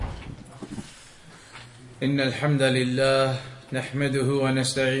إن الحمد لله نحمده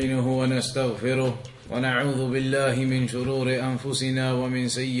ونستعينه ونستغفره ونعوذ بالله من شرور أنفسنا ومن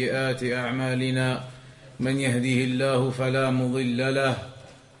سيئات أعمالنا من يهده الله فلا مضل له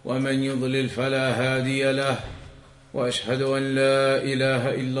ومن يضلل فلا هادي له وأشهد أن لا إله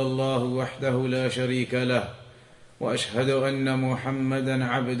إلا الله وحده لا شريك له وأشهد أن محمدا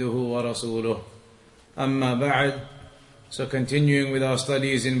عبده ورسوله أما بعد. So continuing with our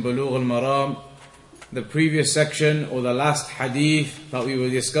studies in Bulugh al-Maram, the previous section or the last hadith that we were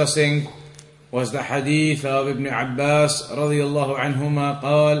discussing was the hadith of Ibn Abbas radiyallahu anhuma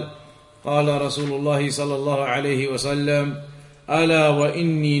قال قال رسول الله صلى الله عليه وسلم ألا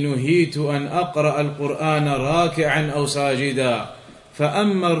وإني نهيت أن أقرأ القرآن راكعا أو ساجدا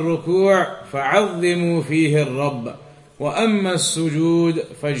فأما الركوع فعظموا فيه الرب وأما السجود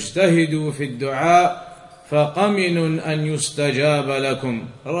فاجتهدوا في الدعاء فقمن أن يستجاب لكم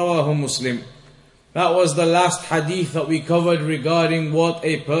رواه مسلم. That was the last hadith that we covered regarding what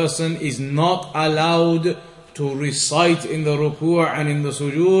a person is not allowed to recite in the ruku' and in the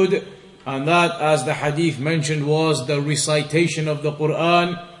sujood. And that, as the hadith mentioned, was the recitation of the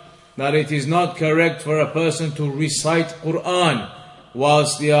Quran. That it is not correct for a person to recite Quran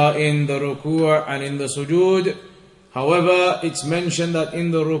whilst they are in the ruku' and in the sujood. However, it's mentioned that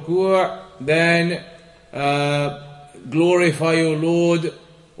in the ruku' then glorify your Lord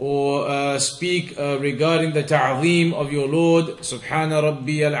or speak regarding the ta'zeem of your Lord, Subhana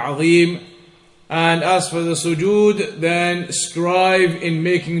Rabbi al-Azim. And as for the sujood, then strive in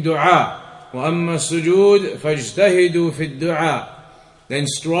making dua. وَأَمَّا السُّجُودِ فَاجْتَهِدُوا فِي الدُّعَى. Then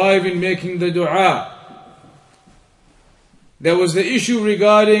strive in making the dua. There was the issue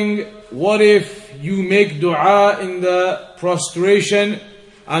regarding what if you make dua in the prostration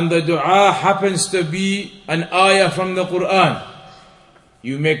and the dua happens to be an ayah from the Quran.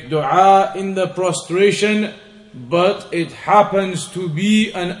 You make dua in the prostration, but it happens to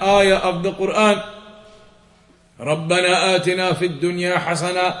be an ayah of the Quran. رَبَّنَا آتِنَا فِي الدُّنْيَا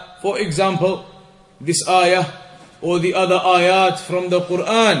حَسَنًا. For example, this ayah or the other ayat from the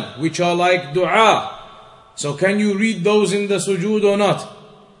Quran, which are like dua. So can you read those in the sujood or not?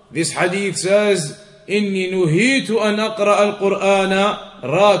 This hadith says, إِنِّي نُهِيتُ أَنْ أَقْرَأَ الْقُرْآنَ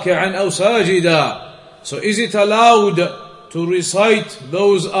رَاكِعًا أَوْ سَاجِدًا. So is it allowed to recite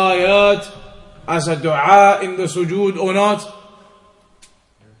those ayat as a dua in the sujood or not?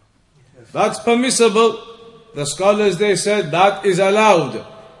 That's permissible. The scholars, they said that is allowed,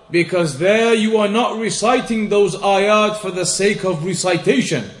 because there you are not reciting those ayat for the sake of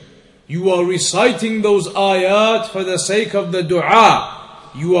recitation. You are reciting those ayat for the sake of the dua.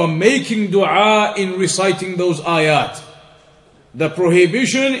 You are making dua in reciting those ayat. The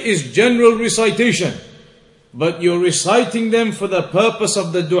prohibition is general recitation, but you're reciting them for the purpose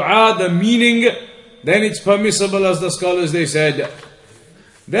of the dua, the meaning, then it's permissible, as the scholars, they said.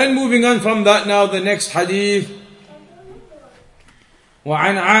 Then moving on from that, now the next hadith.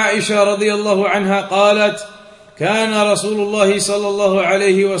 وعن عائشة رضي الله عنها قالت كان رسول الله صلى الله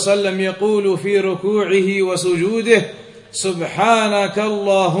عليه وسلم يقول في ركوعه وسجوده سبحانك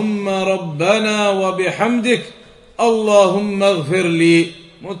اللهم ربنا وبحمدك اللهم اغفر لي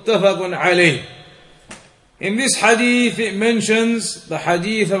متفق عليه. In this hadith it mentions the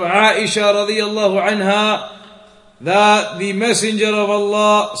hadith of Aisha radiyallahu anha that the Messenger of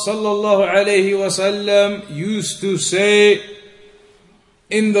Allah sallallahu alayhi wasallam used to say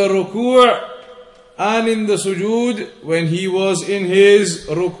in the ruku' and in the sujood, when he was in his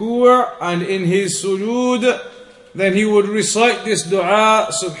ruku' and in his sujood, then he would recite this dua,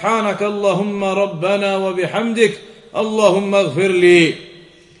 Subhanaka Allahumma Rabbana wa bihamdik Allahumma ighfir li.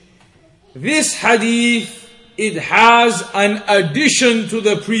 This hadith, it has an addition to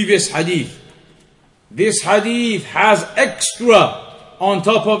the previous hadith. This hadith has extra on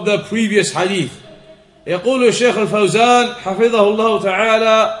top of the previous hadith. يقول الشيخ الفوزان حفظه الله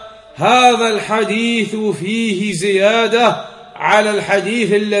تعالى هذا الحديث فيه زيادة على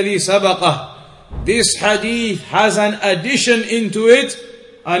الحديث الذي سبقه. This hadith has an addition into it,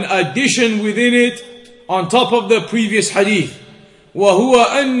 an addition within it on top of the previous hadith. وهو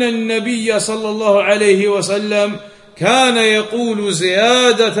أن النبي صلى الله عليه وسلم كان يقول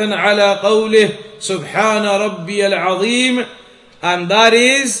زيادة على قوله سبحان ربي العظيم. And that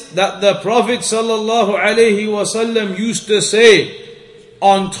is that the Prophet sallallahu alaihi wasallam used to say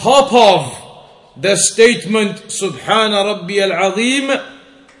on top of the statement Subhana Rabbi al-Azim,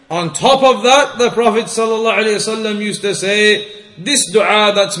 on top of that the Prophet sallallahu alaihi wasallam used to say this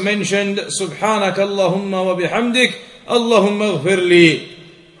dua that's mentioned, Subhanaka Allahumma wa bihamdik Allahumma ighfir li.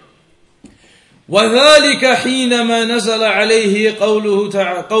 وذلك حينما نزل عليه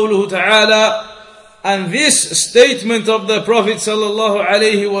قوله تعالى and this statement of the Prophet sallallahu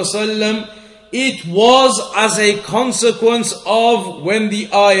alaihi wasallam, it was as a consequence of when the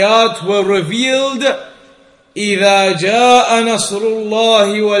ayat were revealed. إِذَا جَاءَ نَصْرُ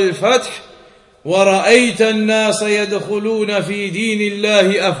اللَّهِ وَالْفَتْحِ وَرَأَيْتَ النَّاسَ يَدْخُلُونَ فِي دِينِ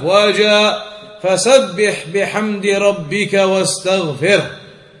اللَّهِ أَفْوَاجًا فَسَبِّحْ بِحَمْدِ رَبِّكَ وَاسْتَغْفِرْهُ.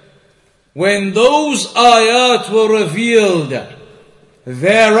 When those ayat were revealed,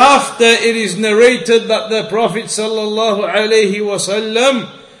 thereafter it is narrated that the Prophet sallallahu alaihi wasallam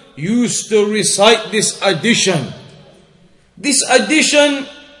used to recite this addition. This addition,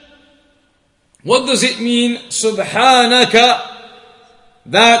 what does it mean? Subhanaka,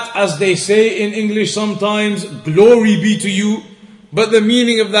 that, as they say in English sometimes, glory be to you. But the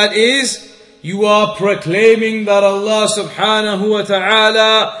meaning of that is, you are proclaiming that Allah subhanahu wa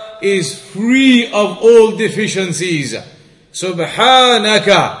ta'ala is free of all deficiencies.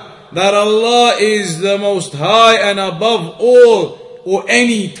 Subhanaka, that Allah is the most high and above all or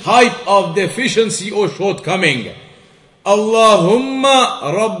any type of deficiency or shortcoming. Allahumma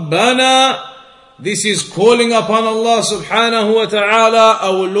Rabbana, this is calling upon Allah subhanahu wa ta'ala,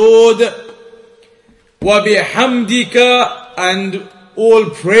 our Lord. Wa bihamdika, and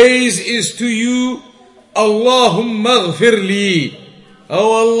all praise is to you. Allahumma ghfirli,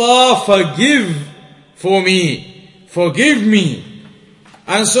 oh Allah, forgive for me. Forgive me.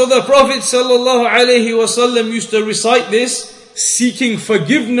 And so the Prophet sallallahu alaihi wasallam used to recite this, seeking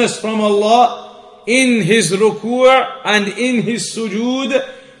forgiveness from Allah in his ruku' and in his sujood,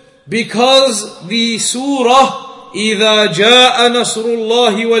 because the surah إِذَا جَاءَ نَصْرُ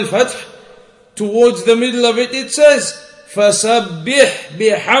اللَّهِ وَالْفَتْحِ, towards the middle of it, it says فَسَبِّحْ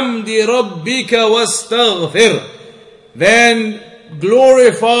بِحَمْدِ رَبِّكَ وَاسْتَغْفِرْ. Then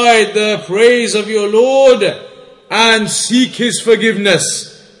glorify the praise of your Lord and seek His forgiveness.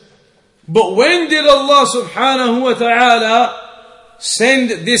 But when did Allah subhanahu wa ta'ala send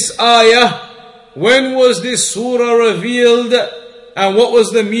this ayah? When was this surah revealed? And what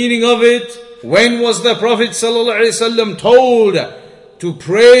was the meaning of it? When was the Prophet sallallahu alaihi wasallam told to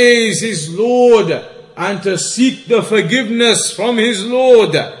praise his Lord and to seek the forgiveness from his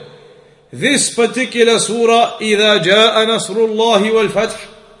Lord? This particular surah, إِذَا جَاءَ نَصْرُ اللَّهِ وَالْفَتْحِ,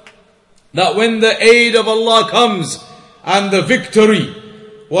 that when the aid of Allah comes and the victory,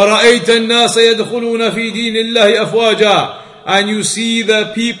 وَرَأَيْتَ النَّاسَ يَدْخُلُونَ فِي دِينِ اللَّهِ أَفْوَاجًا, and you see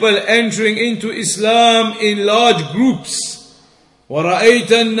the people entering into Islam in large groups. وَرَأَيْتَ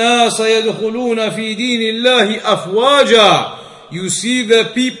النَّاسَ يَدْخُلُونَ فِي دِينِ اللَّهِ أَفْوَاجًا, you see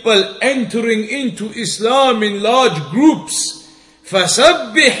the people entering into Islam in large groups.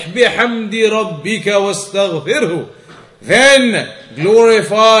 فَسَبِّحْ بِحَمْدِ رَبِّكَ وَاسْتَغْفِرْهُ, then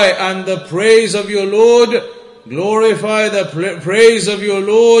glorify and the praise of your Lord, glorify the praise of your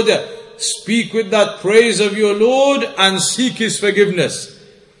Lord, speak with that praise of your Lord and seek His forgiveness.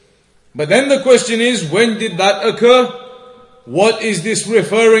 But then the question is, when did that occur? What is this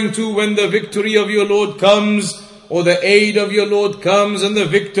referring to when the victory of your Lord comes, or the aid of your Lord comes and the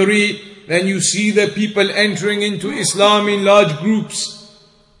victory, then you see the people entering into Islam in large groups?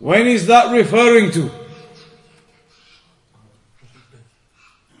 When is that referring to?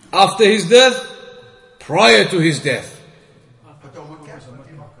 After his death? Prior to his death.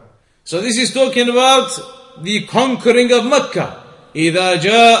 So this is talking about the conquering of Mecca. إِذَا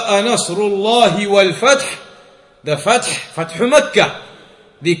جَاءَ نَصْرُ اللَّهِ وَالْفَتْحِ, the Fathu Mecca,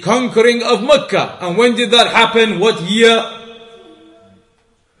 the conquering of Mecca. And when did that happen? What year?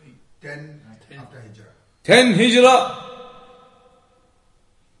 10 after Hijrah. 10 Hijrah.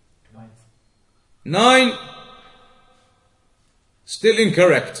 9. Still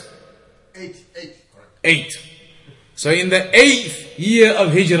incorrect. 8. 8. So in the 8th year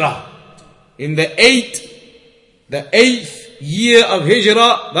of Hijrah, in the 8th year of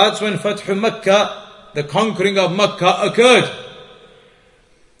Hijrah, that's when Fathu Mecca, the conquering of Mecca, occurred.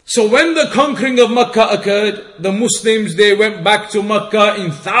 So when the conquering of Mecca occurred, the Muslims, they went back to Mecca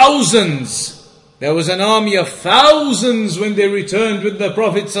in thousands. There was an army of thousands when they returned with the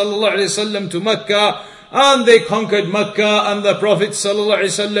Prophet ﷺ to Mecca, and they conquered Mecca, and the Prophet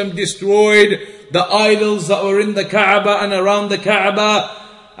ﷺ destroyed the idols that were in the Kaaba and around the Kaaba,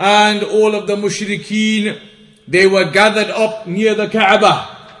 and all of the mushrikeen, they were gathered up near the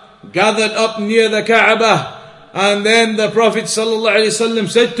Kaaba. And then the Prophet ﷺ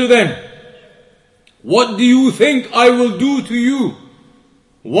said to them, what do you think I will do to you?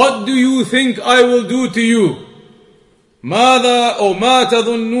 What do you think I will do to you? ماذا أو ما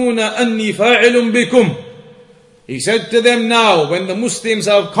تظنون أني فاعل بكم? He said to them, now when the Muslims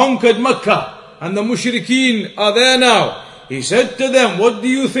have conquered Mecca and the mushrikeen are there now, he said to them, what do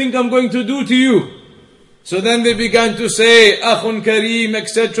you think I'm going to do to you? So then they began to say, Akhun Kareem,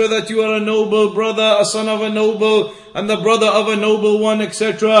 etc., that you are a noble brother, a son of a noble, and the brother of a noble one,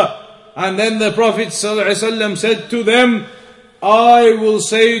 etc. And then the Prophet ﷺ said to them, I will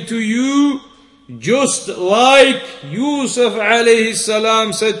say to you, just like Yusuf alayhi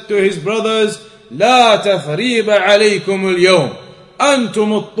salam said to his brothers, لا تثريب عليكم اليوم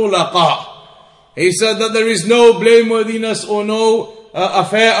أنتم الطلقاء. He said that there is no blameworthiness or no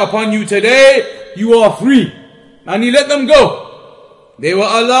affair upon you today. You are free. And he let them go. They were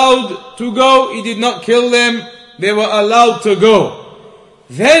allowed to go. He did not kill them. They were allowed to go.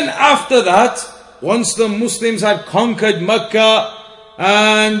 Then after that, once the Muslims had conquered Mecca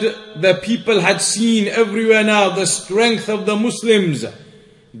and the people had seen everywhere now the strength of the Muslims,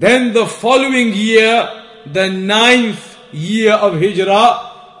 then the following year, the 9th year of Hijrah,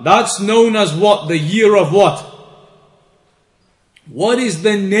 that's known as what? The year of what? What is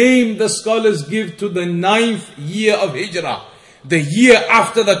the name the scholars give to the 9th year of Hijrah? The year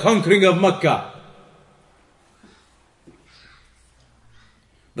after the conquering of Mecca.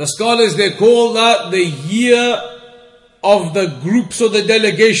 The scholars, they call that the year of the groups or the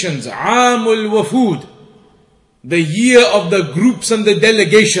delegations. Amul Wafud. The year of the groups and the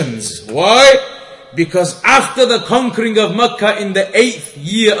delegations. Why? Because after the conquering of Mecca in the 8th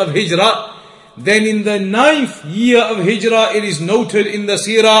year of Hijrah, then in the 9th year of Hijrah, it is noted in the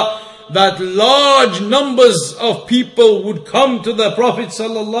Seerah that large numbers of people would come to the Prophet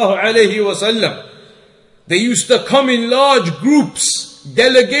sallallahu alaihi wasallam. They used to come in large groups,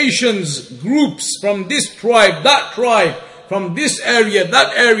 delegations, groups from this tribe, from this area,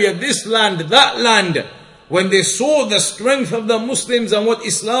 this land, that land. When they saw the strength of the Muslims and what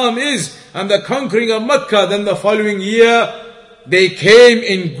Islam is and the conquering of Mecca, then the following year, they came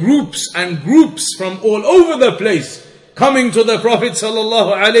in groups and groups from all over the place, coming to the Prophet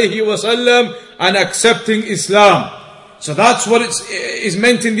sallallahu alaihi wasallam and accepting Islam. So that's what is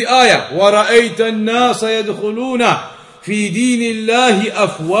meant in the ayah. وَرَأَيْتَ النَّاسَ يَدْخُلُونَ فِي دِينِ اللَّهِ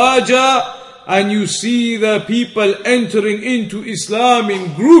أَفْوَاجًا. And you see the people entering into Islam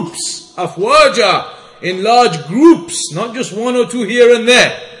in groups, afwaja, in large groups, not just one or two here and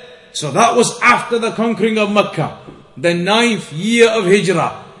there. So that was after the conquering of Mecca, the 9th year of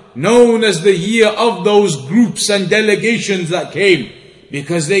Hijrah, known as the year of those groups and delegations that came,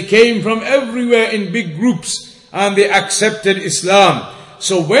 because they came from everywhere in big groups and they accepted Islam.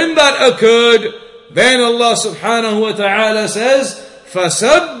 So when that occurred, then Allah subhanahu wa ta'ala says,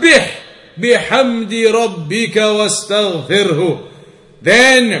 فَسَبِّحْ بِحَمْدِ رَبِّكَ وَاسْتَغْفِرْهُ.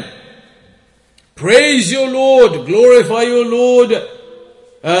 Then praise your Lord, glorify your Lord,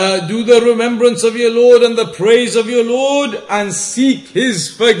 do the remembrance of your Lord and the praise of your Lord, and seek His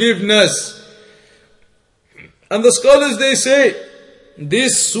forgiveness. And the scholars, they say,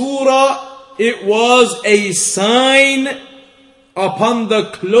 this surah, it was a sign upon the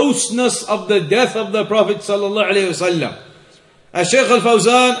closeness of the death of the Prophet sallallahu alaihi wasallam. Shaykh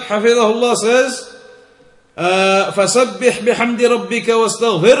al-Fawzan, hafidhahullah, says, فَسَبِّحْ بِحَمْدِ رَبِّكَ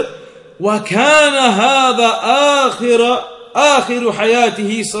وَاسْتَغْفِرْ. وَكَانَ هَذَا آخِرُ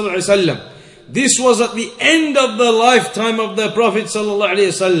حَيَاتِهِ صلى الله عليه وسلم. This was at the end of the lifetime of the Prophet صلى الله عليه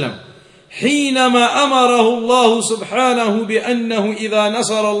وسلم. حينما أمره الله سبحانه بأنه إذا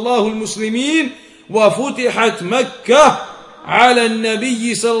نصر الله المسلمين وفتحت مكة على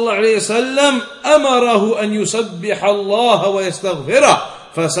النبي صلى الله عليه وسلم أمره أن يسبح الله ويستغفره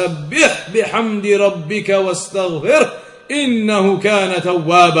فسبح بحمد ربك واستغفره إنه كان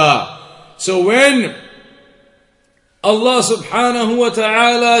توابا. So when Allah subhanahu wa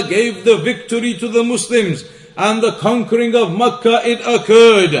ta'ala gave the victory to the Muslims and the conquering of Mecca, it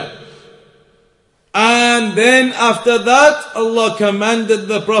occurred. And then after that, Allah commanded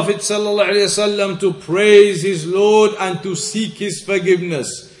the Prophet sallallahu alaihi wasallam to praise his Lord and to seek his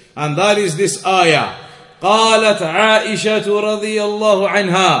forgiveness. And that is this ayah. قالت عائشة رضي الله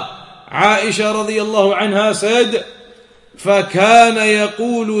عنها. Aisha رضي الله عنها said, فكان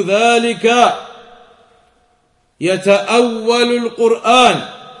يقول ذلك يتأول القرآن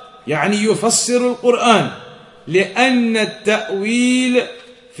يعني يفسر القرآن لأن التأويل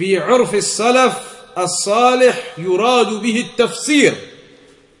في عرف السلف الصالح يراد به التفسير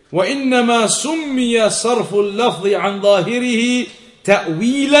وإنما سمي صرف اللفظ عن ظاهره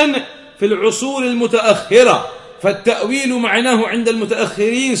تأويلا في العصور المتأخرة. فالتأويل معناه عند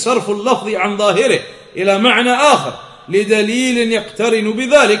المتأخرين صرف اللفظ عن ظاهره إلى معنى آخر لدليل يقترن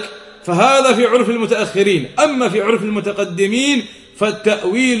بذلك، فهذا في عرف المتأخرين. أما في عرف المتقدمين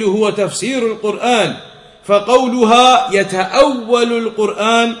فالتأويل هو تفسير القرآن. فقولها يتأول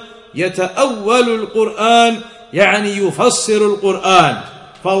القرآن يعني يفسر القرآن.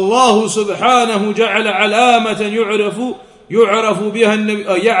 فالله سبحانه جعل علامة يعرف بها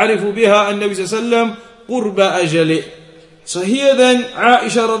النبي صلى الله عليه وسلم قرب أجله. So here then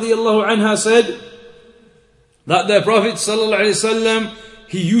Aisha radiallahu anha said that the Prophet sallallahu alaihi wasallam,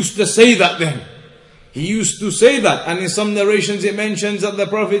 he used to say that then. He used to say that, and in some narrations it mentions that the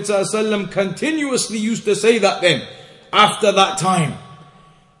Prophet sallallahu alaihi wasallam continuously used to say that then, after that time.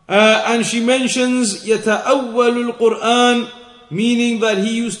 And she mentions يَتَأَوَّلُ الْقُرْآنِ, meaning that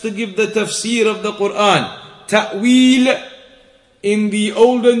he used to give the tafsir of the Quran. Ta'wil, in the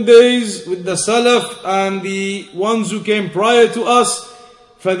olden days with the Salaf and the ones who came prior to us,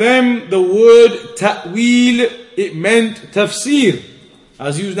 for them the word ta'wil, it meant tafsir,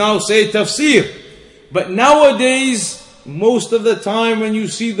 as you now say tafsir. But nowadays, most of the time when you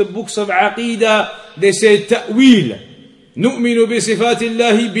see the books of Aqidah, they say ta'wil. نُؤْمِنُ بِصِفَاتِ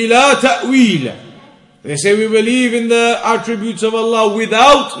اللَّهِ بِلَا تَأْوِيلٍ. They say we believe in the attributes of Allah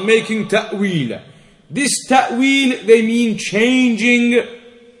without making ta'wil. This ta'wil, they mean changing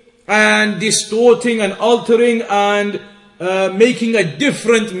and distorting and altering and making a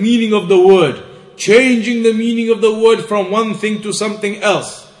different meaning of the word. Changing the meaning of the word from one thing to something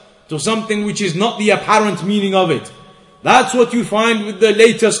else, to something which is not the apparent meaning of it. That's what you find with the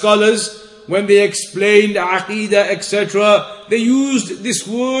later scholars when they explained Aqidah, etc. They used this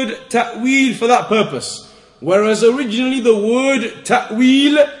word ta'wil for that purpose. Whereas originally the word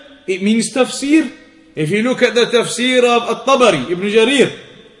ta'wil, it means tafsir. If you look at the tafsir of At-Tabari, Ibn Jarir,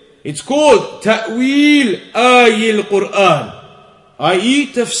 it's called ta'wil ayil Quran, i.e.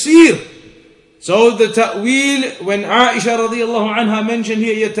 tafsir. So the ta'wil, when Aisha radiallahu anha mentioned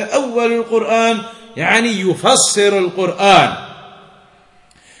here, يَتَأَوَّلُ الْقُرْآنِ, يعني يُفَسِّرُ الْقُرْآنِ.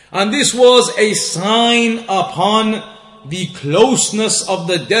 And this was a sign upon the closeness of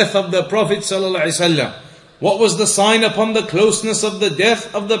the death of the Prophet sallallahu alaihi wasallam. What was the sign upon the closeness of the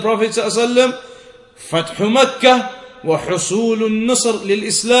death of the Prophet sallallahu alaihi wasallam? فتح مكة وحصول النصر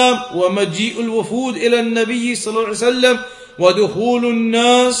للإسلام ومجيء الوفود إلى النبي صلى الله عليه وسلم ودخول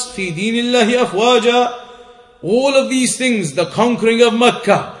الناس في دين الله أفواجا. All of these things, the conquering of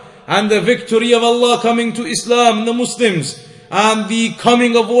Mecca and the victory of Allah coming to Islam and the Muslims, and the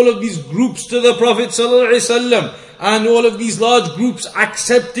coming of all of these groups to the Prophet ﷺ, and all of these large groups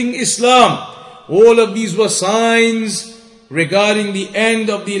accepting Islam, all of these were signs regarding the end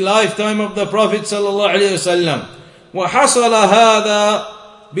of the lifetime of the Prophet ﷺ. وحصل هذا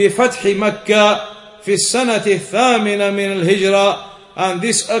بفتح مكة في السنة الثامنة من الهجرة, and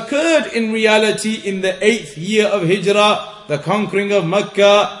this occurred in reality in the 8th year of Hijrah, the conquering of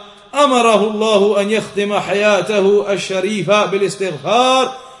Mecca. أمره الله أن يختم حياته الشريفة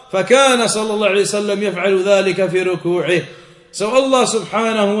بالاستغفار فكان صلى الله عليه وسلم يفعل ذلك في ركوعه. So Allah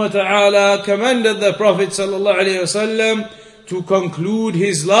subhanahu wa ta'ala commanded the Prophet sallallahu alayhi wasallam to conclude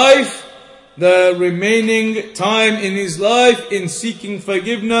his life, the remaining time in his life, in seeking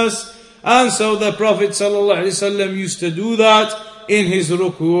forgiveness. And so the Prophet sallallahu alayhi wasallam used to do that in his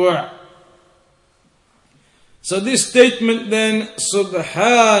ruku'. So this statement then,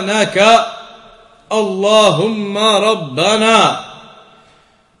 Subhanaka Allahumma Rabbana.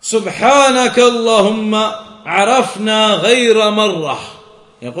 Subhanaka Allahumma عرفنا غير مرة.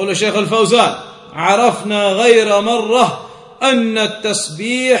 يقول الشيخ الفوزان عرفنا غير مرة أن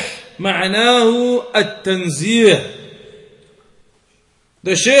التسبيح معناه التنزيه.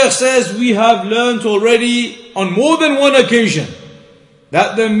 The Shaykh says we have learnt already on more than one occasion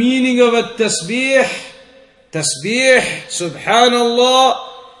that the meaning of at-tasbih, tasbih, subhanallah,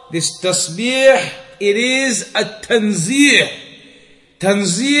 this tasbih, it is at-tanzih.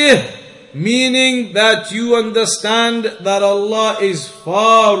 Tanzih, meaning that you understand that Allah is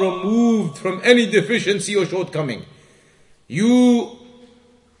far removed from any deficiency or shortcoming. You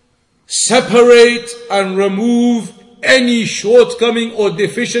separate and remove any shortcoming or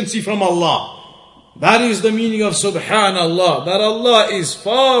deficiency from Allah. That is the meaning of Subhanallah, that Allah is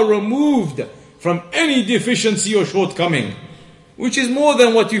far removed from any deficiency or shortcoming, which is more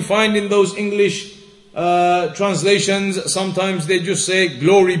than what you find in those English translations. Sometimes they just say,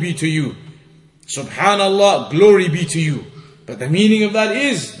 glory be to you. Subhanallah, glory be to you. But the meaning of that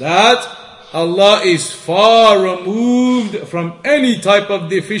is that Allah is far removed from any type of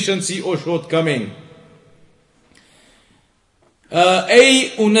deficiency or shortcoming.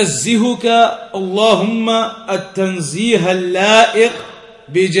 أي أنزهك اللهم التنزيه اللائق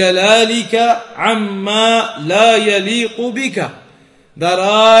بجلالك عما لا يليق بك. That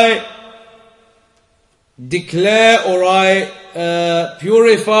I declare or I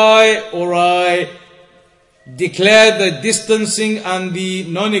purify or I declare the distancing and the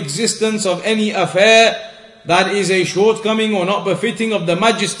non-existence of any affair that is a shortcoming or not befitting of the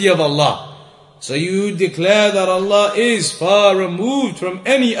majesty of Allah. So you declare that Allah is far removed from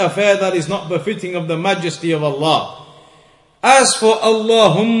any affair that is not befitting of the majesty of Allah. As for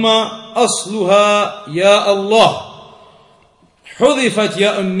Allahumma, asluha ya Allah. حذفت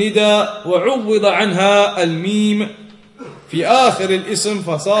ياء الندى وعوض عنها الميم في آخر الاسم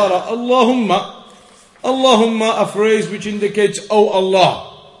فصار اللهم. Allahumma, a phrase which indicates, Oh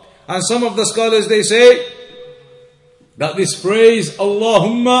Allah. And some of the scholars, they say that this phrase,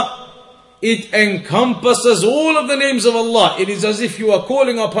 Allahumma, it encompasses all of the names of Allah. It is as if you are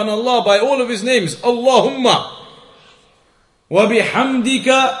calling upon Allah by all of His names. Allahumma. وبحمدك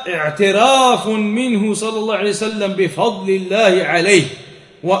اعتراف منه صلى الله عليه وسلم بفضل الله عليه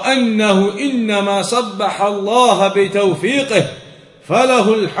وأنه إنما سبح الله بتوفيقه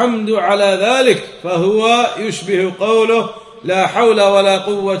فله الحمد على ذلك فهو يشبه قوله لا حول ولا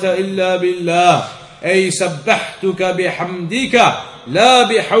قوة إلا بالله أي سبحتك بحمدك لا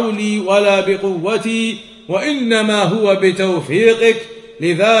بحولي ولا بقوتي وإنما هو بتوفيقك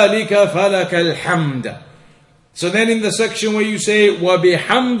لذلك فلك الحمد. So then in the section where you say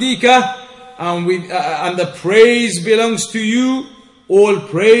وَبِحَمْدِكَ and the praise belongs to you, all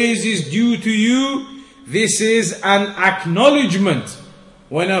praise is due to you, this is an acknowledgement.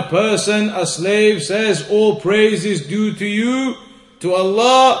 When a person, a slave says all praise is due to you, to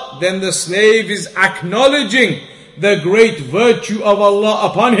Allah, then the slave is acknowledging the great virtue of Allah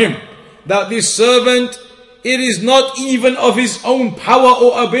upon him. That this servant, it is not even of his own power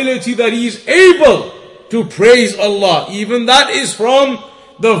or ability that he is able to praise Allah. Even that is from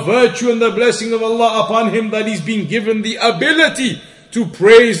the virtue and the blessing of Allah upon him, that he's been given the ability to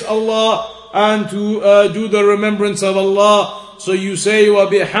praise Allah and to do the remembrance of Allah. So you say,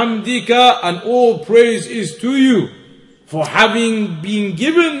 وَبِحَمْدِكَ, and all praise is to you for having been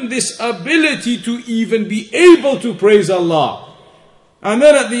given this ability to even be able to praise Allah. And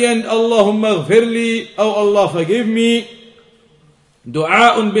then at the end, Allahumma ghfirli, oh Allah forgive me.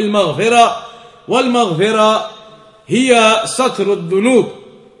 Du'a'un bil maghfirah. والمغفرة هي ستر الذنوب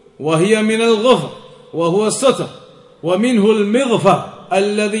وهي من الغفر وهو الستر ومنه المغفر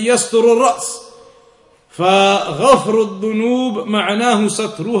الذي يستر الرأس فغفر الذنوب معناه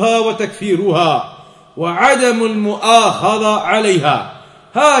سترها وتكفيرها وعدم المؤاخذة عليها.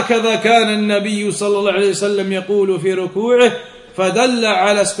 هكذا كان النبي صلى الله عليه وسلم يقول في ركوعه فدل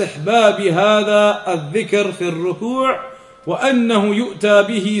على استحباب هذا الذكر في الركوع وأنه يؤتى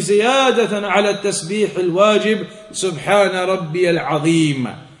به زيادة على التسبيح الواجب سبحان ربي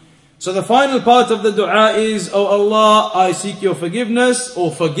العظيم. So the final part of the dua is, Oh Allah, I seek your forgiveness,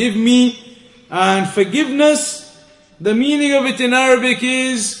 or forgive me. And forgiveness, the meaning of it in Arabic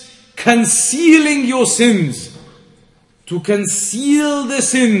is concealing your sins. To conceal the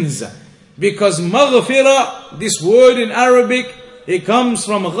sins. Because maghfirah, this word in Arabic, it comes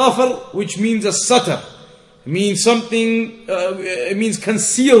from ghafr, which means a satar. It means something, it means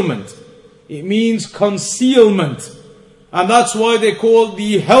concealment. It means concealment. And that's why they call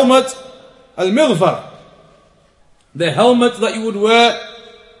the helmet al-mighfar. The helmet that you would wear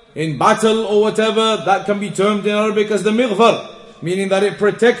in battle or whatever, that can be termed in Arabic as the mighfar, meaning that it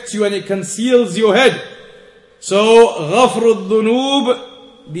protects you and it conceals your head. So, ghafr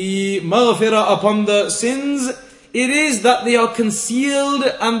al-dhunub, the maghfirah upon the sins, it is that they are concealed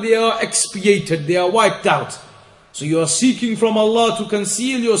and they are expiated, they are wiped out. So you are seeking from Allah to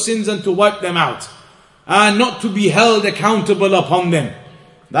conceal your sins and to wipe them out. And not to be held accountable upon them.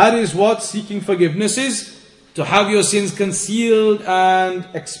 That is what seeking forgiveness is. To have your sins concealed and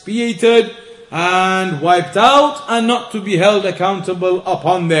expiated and wiped out and not to be held accountable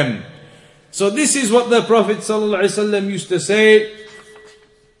upon them. So this is what the Prophet ﷺ used to say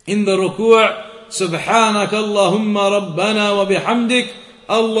in the ruku'. سبحانك اللهم ربنا وبحمدك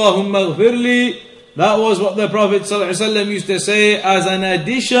اللهم اغفر لي. That was what the Prophet ﷺ used to say as an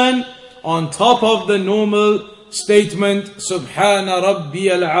addition on top of the normal statement سبحان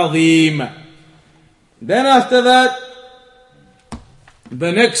ربي العظيم. Then after that,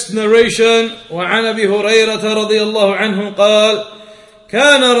 the next narration وعن أبي هريرة رضي الله عنه قال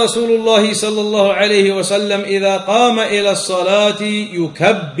كان رسول الله صلى الله عليه وسلم إذا قام إلى الصلاة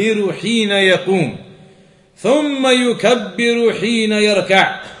يكبر حين يقوم ثم يكبر حين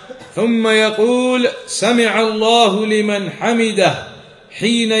يركع ثم يقول سمع الله لمن حمده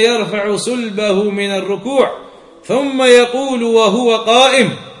حين يرفع صلبه من الركوع ثم يقول وهو قائم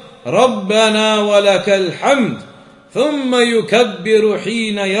ربنا ولك الحمد ثم يكبر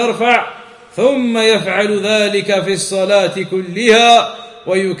حين يرفع ثم يفعل ذلك في الصلاة كلها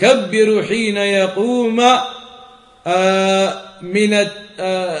ويكبر حين يقوم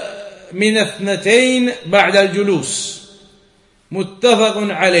من 2 بعد الجلوس متفق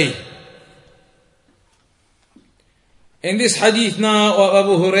عليه. In this hadith now of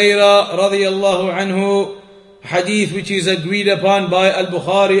Abu Hurairah radiyallahu anhu, hadith which is agreed upon by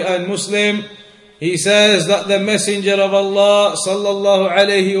Al-Bukhari and Muslim, he says that the Messenger of Allah sallallahu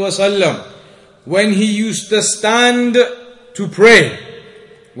alayhi wasallam, when he used to stand to pray,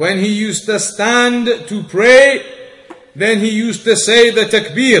 then he used to say the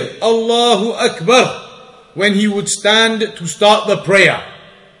takbir, Allahu Akbar, when he would stand to start the prayer.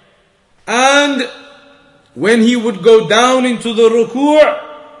 And when he would go down into the ruku',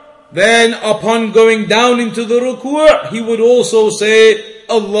 then upon going down into the ruku', he would also say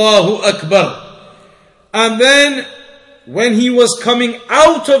Allahu Akbar. And then when he was coming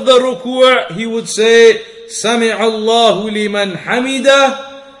out of the ruku', he would say Sami'a Allahu liman hamida.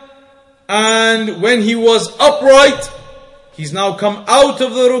 And when he was upright, he's now come out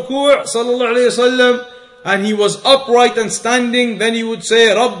of the ruku' sallallahu alayhi wasallam, and he was upright and standing, then he would say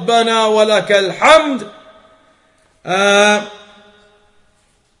Rabbana wa lakal hamd.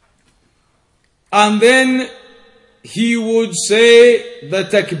 And then he would say the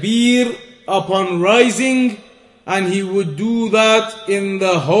takbir upon rising, and he would do that in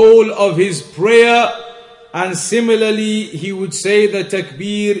the whole of his prayer. And similarly, he would say the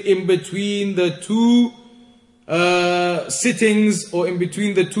takbir in between the 2 sittings, or in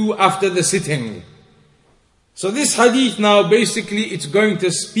between the 2 after the sitting. So this hadith now basically it's going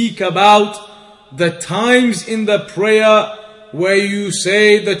to speak about the times in the prayer where you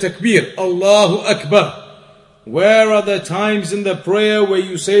say the takbir, Allahu Akbar. Where are the times in the prayer where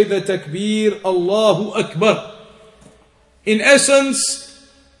you say the takbir, Allahu Akbar? In essence,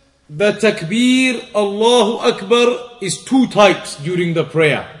 the takbir, Allahu Akbar, is 2 types during the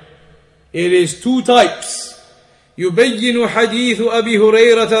prayer. It is 2 types. يبين حديث أبي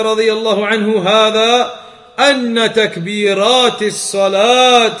هريرة رضي الله عنه هذا أن تكبيرات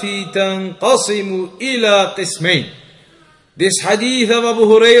الصلاة تنقسم إلى قسمين. This hadith of Abu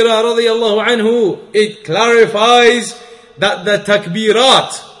Hurairah radiyallahu anhu, it clarifies that the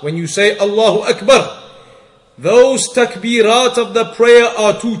takbirat, when you say Allahu Akbar, those takbirat of the prayer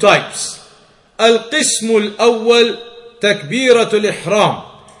are 2 types. Al-Qismul Awwal Takbiratul Ihram.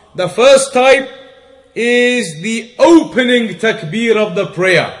 The first type is the opening takbir of the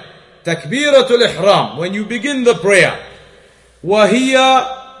prayer. Takbiratul Ihram, when you begin the prayer. Wahiya,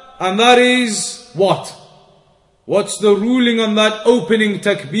 and that is what? What's the ruling on that opening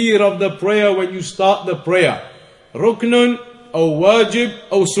takbir of the prayer when you start the prayer? Ruknun, or wajib,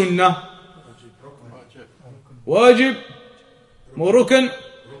 or sunnah? Wajib, rukn,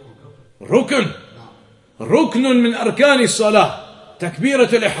 rukn. Ruknun min arkani salah.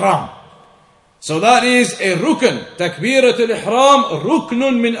 Takbiratul Ihram. So that is a rukn. Takbiratul Ihram,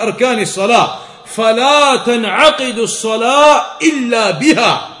 ruknun min arkani salah. فَلَا تَنْعَقِدُ الصَّلَاةِ إِلَّا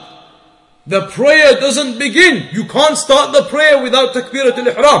بِهَا. The prayer doesn't begin. You can't start the prayer without Takbiratul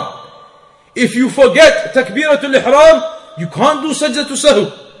Ihram. If you forget Takbiratul Ihram, you can't do Sajdatul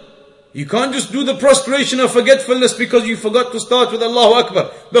Sahw. You can't just do the prostration of forgetfulness because you forgot to start with Allahu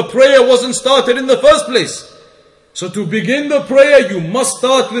Akbar. The prayer wasn't started in the first place. So to begin the prayer, you must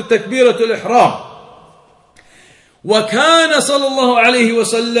start with Takbiratul Ihram. وَكَانَ صَلَى اللَّهُ عَلَيْهِ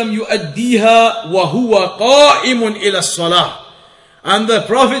وَسَلَّمْ يُؤَدِّيهَا وَهُوَ قَائِمٌ إِلَى الصَّلَاةِ. And the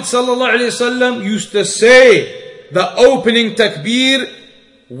Prophet sallallahu alaihi wasallam used to say the opening takbir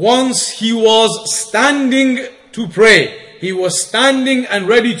once he was standing to pray. He was standing and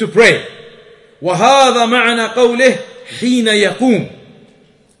ready to pray. وَهَذَا مَعْنَى قَوْلِهِ حِينَ يَقُومُ.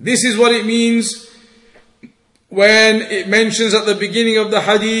 This is what it means when it mentions at the beginning of the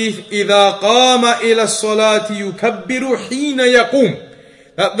hadith, إِذَا قَامَ إِلَى الصَّلَاةِ يُكَبِّرُ حِينَ يَقُومُ.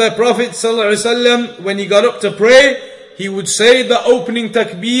 That the Prophet sallallahu alaihi wasallam, when he got up to pray, he would say the opening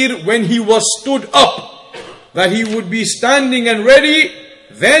takbir when he was stood up. That he would be standing and ready,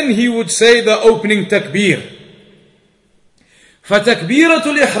 then he would say the opening takbir. فَتَكْبِيرَةُ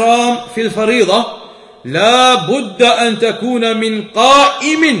الْإِحْرَامِ فِي الْفَرِيضَةِ لَا بُدَّ أَن تَكُونَ مِنْ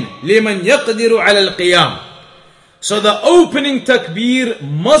قَائِمٍ لِمَنْ يَقْدِرُ عَلَى الْقِيَامِ. So the opening takbir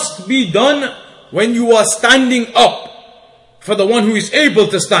must be done when you are standing up, for the one who is able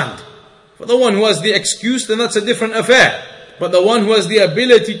to stand. For the one who has the excuse, then that's a different affair. But the one who has the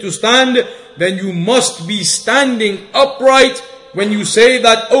ability to stand, then you must be standing upright when you say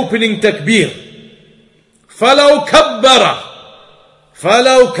that opening takbir. فَلَوْ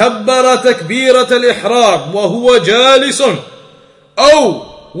كَبَّرَ تَكْبِيرَةَ الْإِحْرَامِ وَهُوَ جَالِسٌ أو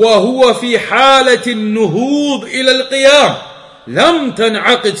وهو في حالة النهوض إلى القيام لم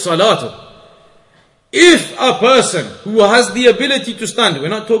تنعقد صلاته. If a person who has the ability to stand, we're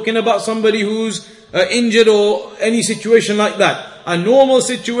not talking about somebody who's injured or any situation like that. A normal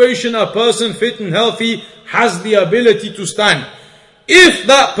situation, a person fit and healthy has the ability to stand. If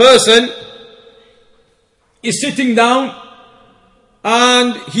that person is sitting down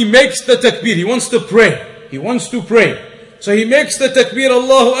and he makes the takbir, he wants to pray. So he makes the takbir,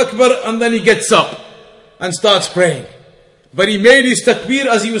 Allahu Akbar, and then he gets up and starts praying. But he made his takbir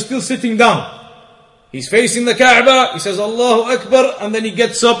as he was still sitting down. He's facing the Kaaba, he says Allahu Akbar, and then he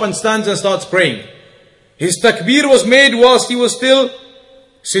gets up and stands and starts praying. His takbir was made whilst he was still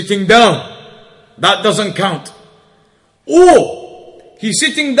sitting down. That doesn't count. Or he's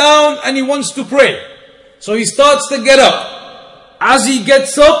sitting down and he wants to pray. So he starts to get up. As he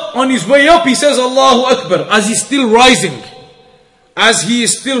gets up, on his way up, he says Allahu Akbar, as he's still rising. As he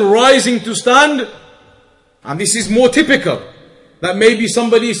is still rising to stand, and this is more typical, that maybe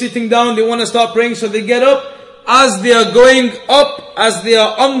somebody is sitting down, they want to start praying, so they get up. As they are going up, as they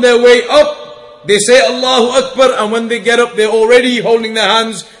are on their way up, they say Allahu Akbar, and when they get up, they're already holding their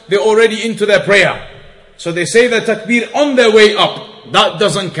hands, they're already into their prayer. So they say the takbir on their way up. That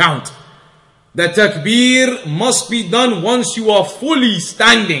doesn't count. The takbir must be done once you are fully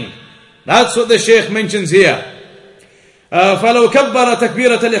standing. That's what the Shaykh mentions here. فلو كبر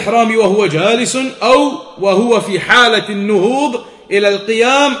تكبيرة الإحرام وهو جالس أو وهو في حالة النهوض إلى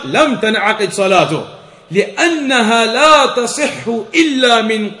القيام لم تنعقد صلاته لأنها لا تصح إلا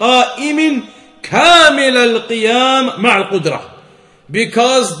من قائم كامل القيام مع القدرة.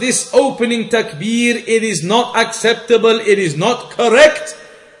 Because this opening takbir, it is not acceptable, it is not correct,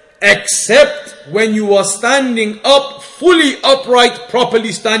 except when you are standing up, fully upright,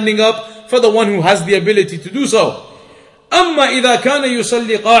 properly standing up, for the one who has the ability to do so. أما إذا كان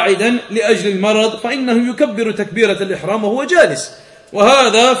يصلي قاعدا لأجل المرض فإنه يكبر تكبيرة الإحرام وهو جالس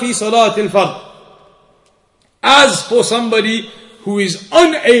وهذا في صلاة الفرض. As for somebody who is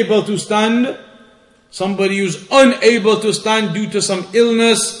unable to stand, due to some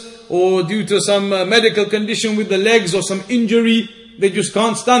illness or due to some medical condition with the legs or some injury, they just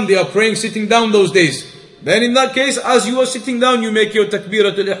can't stand, they are praying sitting down those days. Then in that case, as you are sitting down, you make your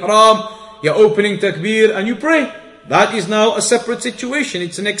takbiratul ihram, your opening takbir, and you pray. That is now a separate situation,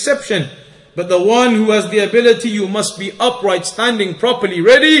 it's an exception. But the one who has the ability, you must be upright, standing properly,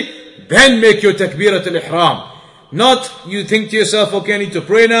 ready, then make your takbiratul ihram. Not you think to yourself, okay, I need to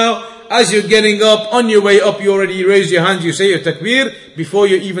pray now. As you're getting up, on your way up, you already raise your hands, you say your takbir, before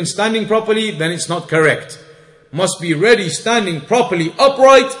you're even standing properly, then it's not correct. Must be ready, standing properly,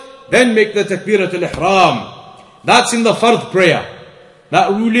 upright, then make the takbiratul ihram. That's in the fard prayer. That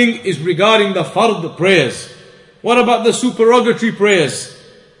ruling is regarding the fard prayers. What about the supererogatory prayers?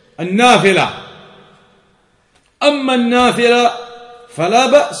 النافلة. أما النافلة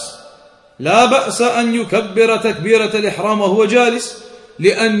فلا بأس. لا بأس أن يكبر تكبيرة الإحرام وهو جالس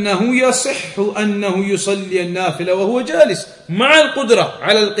لأنه يصح أنه يصلي النافلة وهو جالس مع القدرة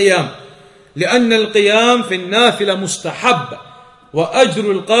على القيام لأن القيام في النافلة مستحب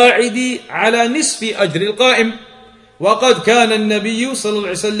وأجر القاعد على نصف أجر القائم وقد كان النبي صلى الله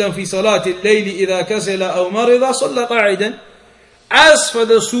عليه وسلم في صلاة الليل إذا كسل أو مرض صلى قاعدا. As for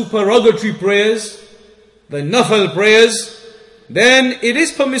the supererogatory prayers, the nafil prayers, then it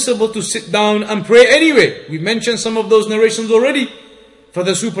is permissible to sit down and pray anyway. We mentioned some of those narrations already. For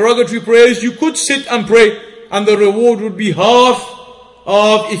the supererogatory prayers, you could sit and pray, and the reward would be half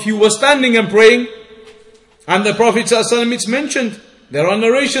of if you were standing and praying. And the Prophet ﷺ, it's mentioned, there are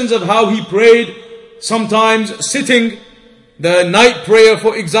narrations of how he prayed, sometimes sitting. The night prayer,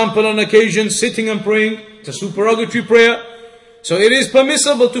 for example, on occasion, sitting and praying. It's a supererogatory prayer. So it is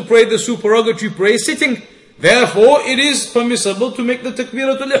permissible to pray the supererogatory prayer sitting. Therefore, it is permissible to make the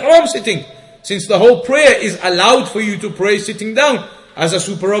takbiratul ihram sitting. Since the whole prayer is allowed for you to pray sitting down as a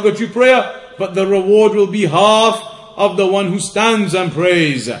supererogatory prayer, but the reward will be half of the one who stands and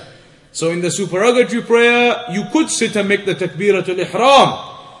prays. So in the supererogatory prayer, you could sit and make the takbiratul ihram,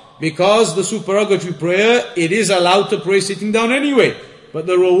 because the supererogatory prayer, it is allowed to pray sitting down anyway, but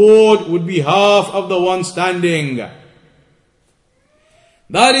the reward would be half of the one standing.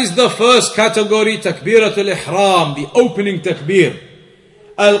 That is the first category, takbiratul ihram, the opening takbir.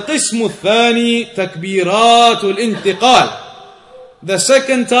 القسم الثاني تكبيرات الانتقال. The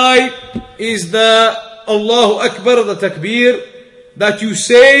second type is the Allahu Akbar, the takbir that you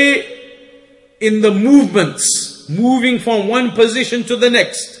say in the movements, moving from one position to the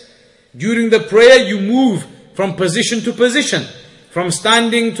next. During the prayer you move from position to position, from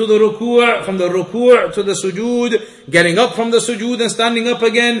standing to the ruku', from the ruku' to the sujood, getting up from the sujood and standing up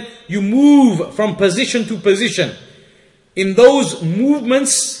again. You move from position to position. In those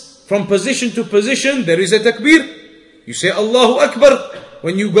movements, from position to position, there is a takbir. You say Allahu Akbar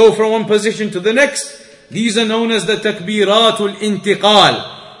when you go from one position to the next. These are known as the takbiratul intiqal.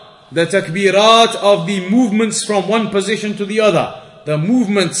 The takbirat of the movements from one position to the other. The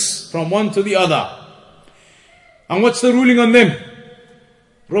movements from one to the other. And what's the ruling on them?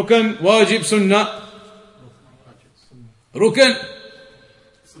 Rukn, wajib, sunnah. Rukn,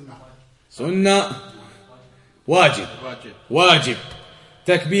 sunnah, wajib. واجب.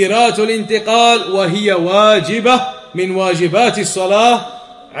 تكبيرات الانتقال وهي واجبة من واجبات الصلاة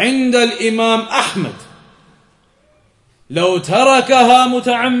عند الإمام أحمد. لو تركها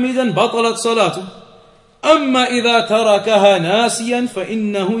متعمدا بطلت صلاته. أما إذا تركها ناسيا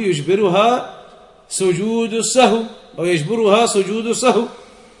فإنه يجبرها سجود السهو أو يجبرها سجود السهو.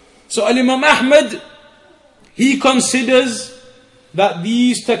 So Imam Ahmad, he considers that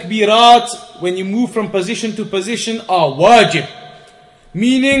these takbirat, when you move from position to position, are wajib.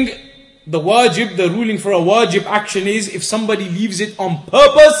 Meaning, the wajib, the ruling for a wajib action is, if somebody leaves it on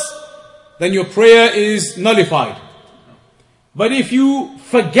purpose, then your prayer is nullified. But if you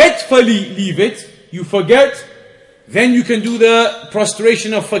forgetfully leave it, you forget, then you can do the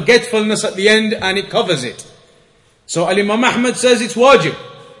prostration of forgetfulness at the end and it covers it. So Imam Ahmad says it's wajib.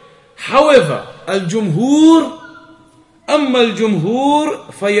 However, أما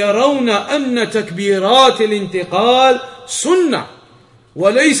الجمهور فيرون أن تكبيرات الانتقال سنة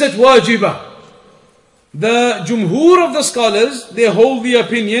وليست واجبة. The jumhur of the scholars, they hold the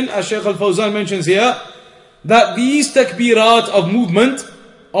opinion, as Shaykh Al-Fawzan mentions here, that these takbirat of movement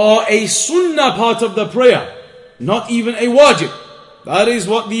are a sunnah part of the prayer, not even a wajib. That is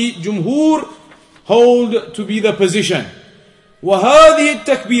what the jumhur hold to be the position. وَهَذِهِ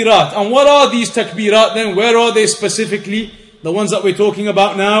التَّكْبِيرَاتِ. And what are these takbirat then? Where are they specifically? The ones that we're talking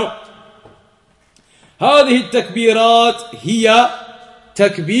about now. هذه التكبيرات هي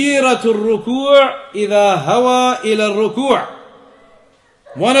تكبيرة الركوع إذا هوى إلى الركوع.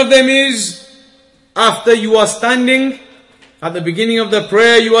 One of them is after you are standing, at the beginning of the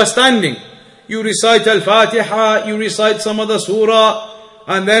prayer you are standing. You recite Al-Fatiha, you recite some of the surah,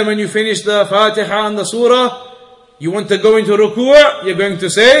 and then when you finish the Fatiha and the surah, you want to go into ruku', you're going to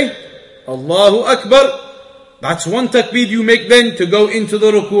say, Allahu Akbar. That's one takbir you make then to go into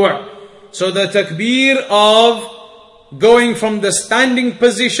the ruku'. So the takbir of going from the standing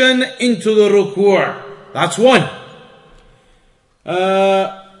position into the ruku'. That's one.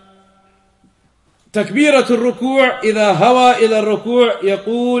 تكبيرة الركوع إذا هوى إلى الركوع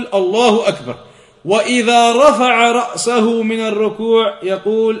يقول الله أكبر. وإذا رفع رأسه من الركوع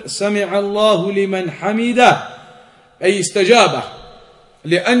يقول سمع الله لمن حمده. أي استجابة.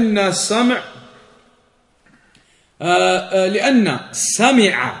 لأن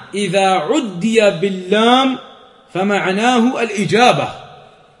سمع إذا عدي باللام فمعناه الإجابة.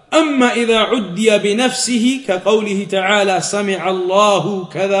 أما إذا عدي بنفسه كقوله تعالى سمع الله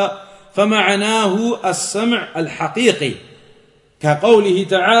كذا فمعناه السمع الحقيقي. كقوله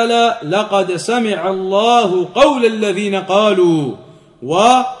تعالى لقد سمع الله قول الذين قالوا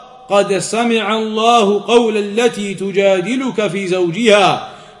وقد سمع الله قول التي تجادلك في زوجها.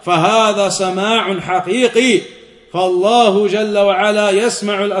 فهذا سماع حقيقي. فالله جل وعلا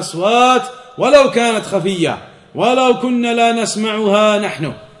يسمع الأصوات ولو كانت خفية ولو كنا لا نسمعها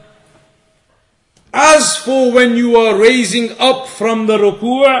نحن. As for when you are raising up from the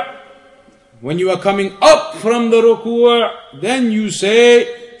ruku', when you are coming up from the ruku', then you say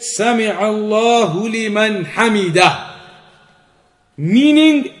سمع الله لمن حمده.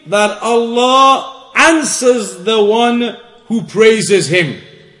 Meaning that Allah answers the one who praises Him.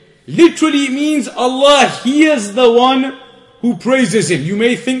 Literally it means Allah hears the one who praises Him. You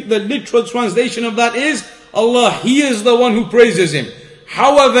may think the literal translation of that is Allah hears the one who praises Him.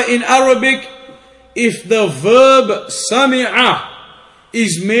 However, in Arabic, if the verb sami'a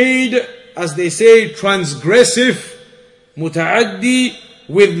is made, as they say, transgressive, muta'addi,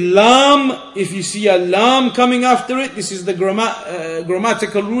 with lam, if you see a lam coming after it, this is the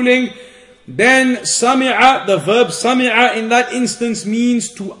grammatical ruling, then sami'a, the verb sami'a in that instance means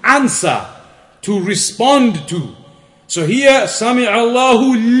to answer, to respond to. So here, sami'a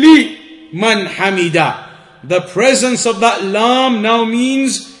Allahu li man hamida. The presence of that lam now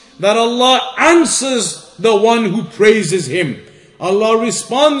means that Allah answers the one who praises Him. Allah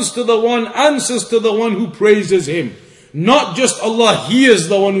responds to the one, answers to the one who praises Him. Not just Allah hears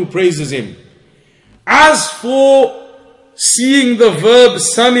the one who praises Him. As for seeing the verb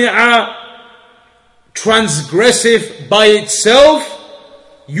sami'a transgressive by itself,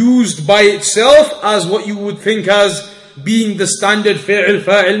 used by itself as what you would think as being the standard fi'l,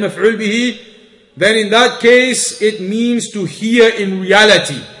 fa'il, maf'ul bihi, then in that case it means to hear in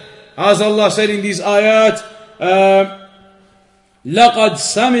reality. as Allah said in these ayat, لَقَدْ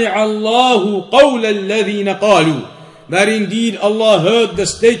سَمِعَ اللَّهُ قَوْلَ الَّذِينَ قَالُوا, that indeed Allah heard the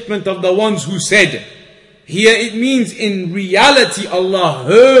statement of the ones who said. Here it means in reality Allah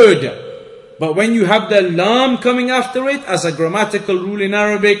heard. But when you have the lam coming after it as a grammatical rule in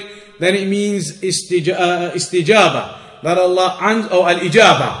Arabic, then it means istijaba, that Allah or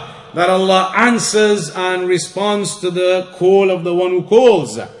al-ijaba, that Allah answers and responds to the call of the one who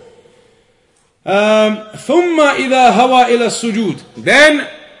calls. ثُمَّ إِذَا هَوَى إِلَى السُّجُودِ. Then,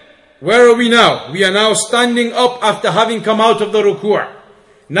 where are we now? We are now standing up after having come out of the ruku'.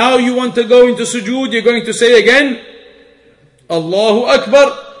 Now you want to go into sujood, you're going to say again, Allahu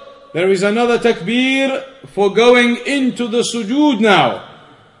Akbar. There is another takbir for going into the sujood now.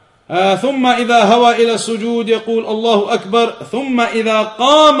 ثم إذا هوى إلى السجود يقول الله أكبر ثم إذا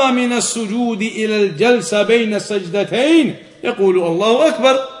قام من السجود إلى الجلسة بين السجدتين يقول الله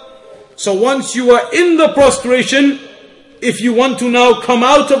أكبر. So once you are in the prostration, if you want to now come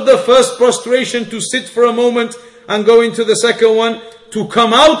out of the first prostration to sit for a moment and go into the second one, to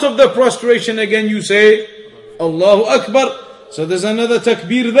come out of the prostration again you say Allahu Akbar. So there's another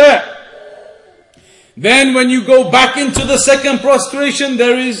takbir there. Then when you go back into the second prostration,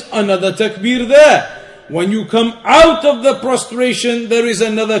 there is another takbir there. When you come out of the prostration, there is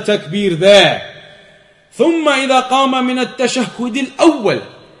another takbir there. ثم إذا قام من التشهد الأول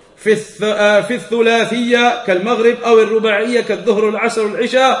في الثلاثية كالمغرب أو الرباعية كالظهر العصر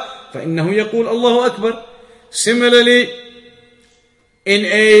العشاء فإنه يقول الله أكبر. Similarly, in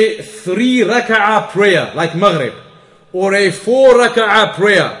a 3 rak'ah prayer like Maghrib, or a 4 rak'ah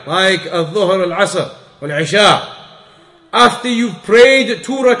prayer like al-Dhuhr, al-Asr, al-Isha, after you've prayed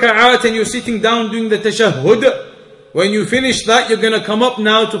 2 rak'at and you're sitting down doing the tashahhud, when you finish that you're going to come up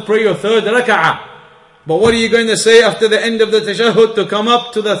now to pray your 3rd rak'ah. But what are you going to say after the end of the tashahhud to come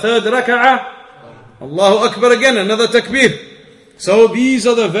up to the 3rd rak'ah? Allahu Akbar again, another takbir. So these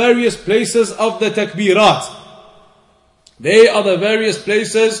are the various places of the takbirat. They are the various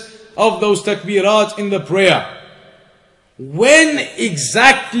places of those takbirat in the prayer. When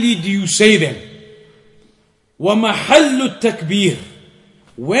exactly do you say them? وَمَحَلُّ التَّكْبِيرِ.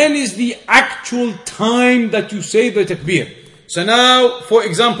 When is the actual time that you say the takbir? So now, for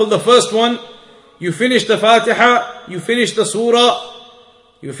example, the first one, you finish the Fatiha, you finish the surah,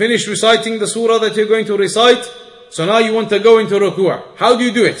 you finish reciting the surah that you're going to recite, so now you want to go into ruku'. How do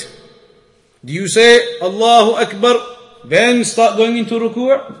you do it? Do you say Allahu Akbar, then start going into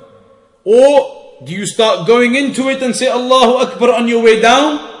ruku'? Or do you start going into it and say Allahu Akbar on your way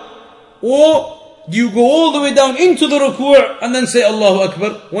down? Or do you go all the way down into the ruku' and then say Allahu Akbar?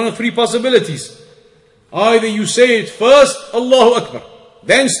 One of 3 possibilities. Either you say it first, Allahu Akbar,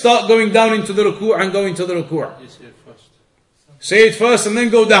 then start going down into the ruku' and go into the ruku'. Say it first and then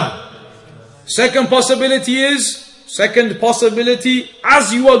go down. Second possibility,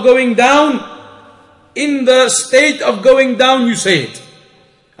 as you are going down, in the state of going down you say it.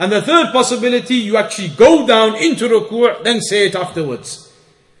 And the third possibility, you actually go down into ruku', then say it afterwards.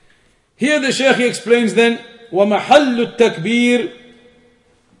 Here the Shaykh explains then, وَمَحَلُّ التَّكْبِيرِ.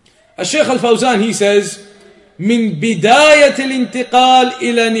 Shaykh al-Fawzan, he says, مِن بِدَايَةِ الْإِنْتِقَالِ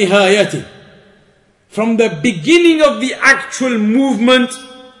إِلَى نِهَايَتِهِ. From the beginning of the actual movement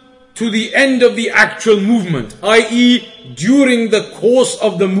to the end of the actual movement, i.e. during the course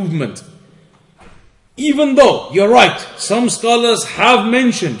of the movement. Even though, you're right, some scholars have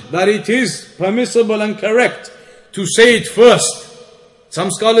mentioned that it is permissible and correct to say it first.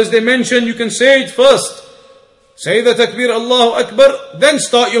 Some scholars, they mention you can say it first. Say the takbir Allahu Akbar, then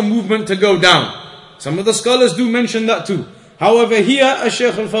start your movement to go down. Some of the scholars do mention that too. However, here,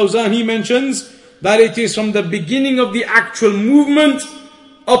 Shaykh al-Fawzan, he mentions that it is from the beginning of the actual movement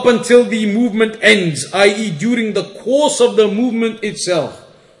up until the movement ends, i.e. during the course of the movement itself.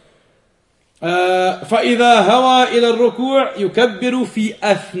 فإذا هوى إلى الركوع يكبر في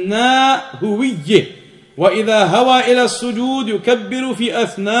أثناء هويه وإذا هوى إلى السجود يكبر في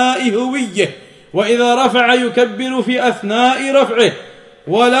أثناء هويه وإذا رفع يكبر في أثناء رفعه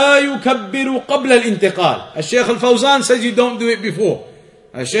ولا يكبر قبل الانتقال. Shaykh al-Fawzan says you don't do it before.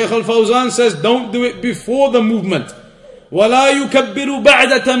 Shaykh al-Fawzan says don't do it before the movement. ولا يكبر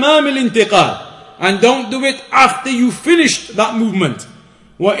بعد تمام الانتقال, and don't do it after you finished that movement.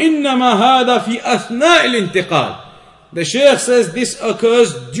 وإنما هذا في أثناء الانتقال. The Shaykh says this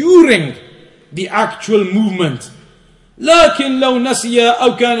occurs during the actual movement. لكن لو نسي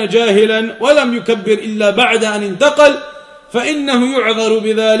أو كان جاهلا ولم يكبر إلا بعد أن انتقل فإنه يعذر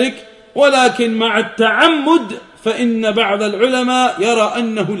بذلك ولكن مع التعمد فإن بعض العلماء يرى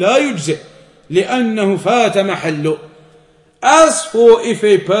أنه لا يجزئ لأنه فات محله. As for if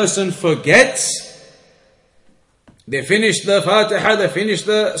a person forgets, they finish the Fatiha, they finish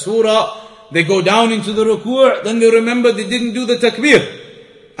the Surah, they go down into the ruku', then they remember they didn't do the takbir.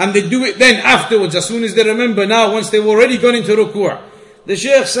 And they do it then afterwards, as soon as they remember now, once they've already gone into ruku'. The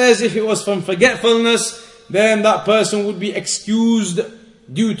Shaykh says if it was from forgetfulness, then that person would be excused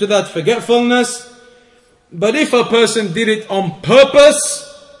due to that forgetfulness. But if a person did it on purpose,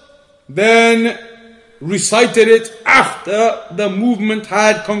 then recited it after the movement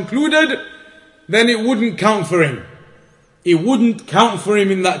had concluded, then it wouldn't count for him. It wouldn't count for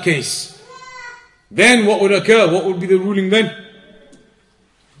him in that case. Then what would occur? What would be the ruling then?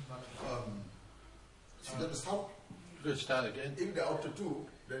 Start again. If they're up to 2,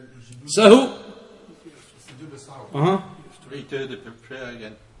 then you should do Sahu? do the sound. Redo the prayer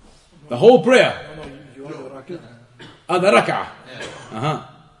again. The whole prayer? You want the rak'ah? The rak'ah? Yeah.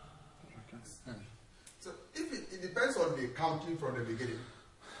 So if it depends on the counting from the beginning.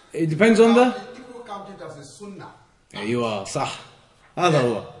 It depends on the... If you count it as a sunnah, There you are, صح. هذا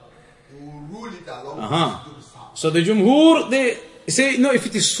هو. you will rule it along with the sound. So the Jumhur, they say, no, if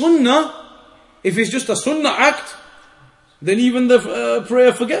it is sunnah, if it's just a sunnah act, then even the prayer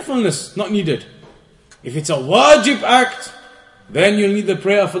of forgetfulness not needed. If it's a wajib act, then you'll need the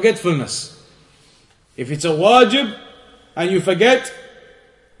prayer of forgetfulness. If it's a wajib and you forget,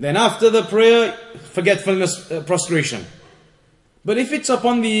 then after the prayer, forgetfulness, prostration. But if it's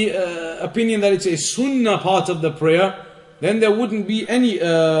upon the opinion that it's a sunnah part of the prayer, then there wouldn't be any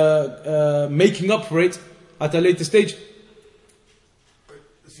making up for it at a later stage.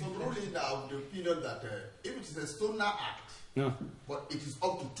 So ruling now the opinion that if it is a sunnah act, but it is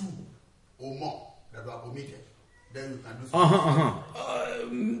up to 2 or more that are omitted, then you can do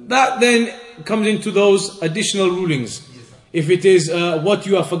something. That then comes into those additional rulings. Yes, sir. If it is what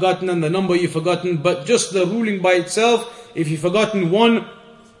you have forgotten and the number you've forgotten, but just the ruling by itself, if you've forgotten one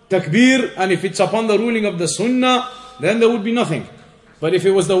takbir, and if it's upon the ruling of the sunnah, then there would be nothing. But if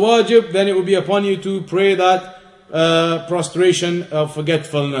it was the wajib, then it would be upon you to pray that prostration of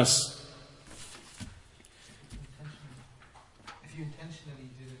forgetfulness.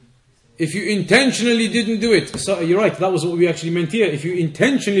 If you intentionally didn't do it, so you're right, that was what we actually meant here. If you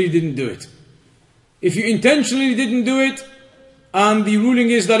intentionally didn't do it. If you intentionally didn't do it, and the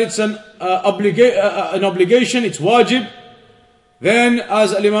ruling is that it's an obligation, it's wajib, then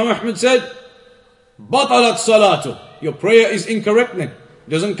as Imam Ahmad said, batalat salatu. Your prayer is incorrect then.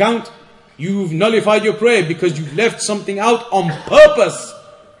 Doesn't count. You've nullified your prayer because you've left something out on purpose.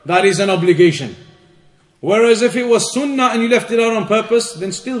 That is an obligation. Whereas if it was sunnah and you left it out on purpose,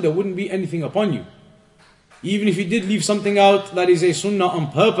 then still there wouldn't be anything upon you. Even if you did leave something out that is a sunnah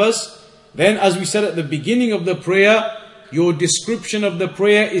on purpose, then as we said at the beginning of the prayer, your description of the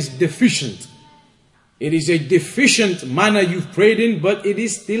prayer is deficient. It is a deficient manner you've prayed in, but it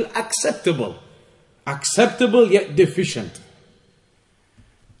is still acceptable. Acceptable yet deficient.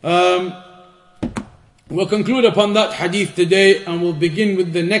 We'll conclude upon that hadith today, and we'll begin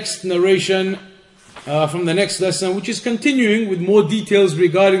with the next narration from the next lesson, which is continuing with more details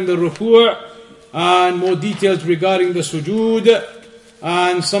regarding the ruku' and more details regarding the sujood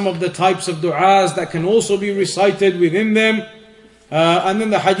and some of the types of du'as that can also be recited within them. And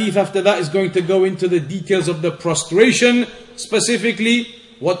then the hadith after that is going to go into the details of the prostration, specifically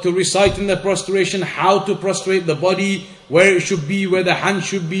what to recite in the prostration, how to prostrate the body, where it should be, where the hand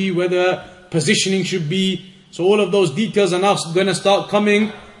should be, where the positioning should be. So all of those details are now going to start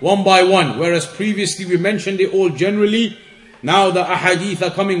coming one by one. Whereas previously we mentioned it all generally, now the ahadith are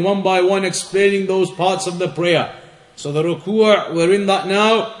coming one by one explaining those parts of the prayer. So the ruku', we're in that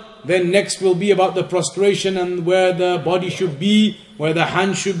now. Then next will be about the prostration and where the body should be, where the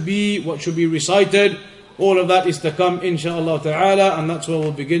hand should be, what should be recited. All of that is to come inshaAllah ta'ala, and that's where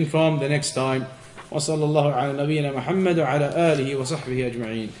we'll begin from the next time. وصلى الله على نبينا محمد وعلى آله وصحبه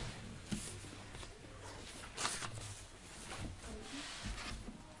أجمعين.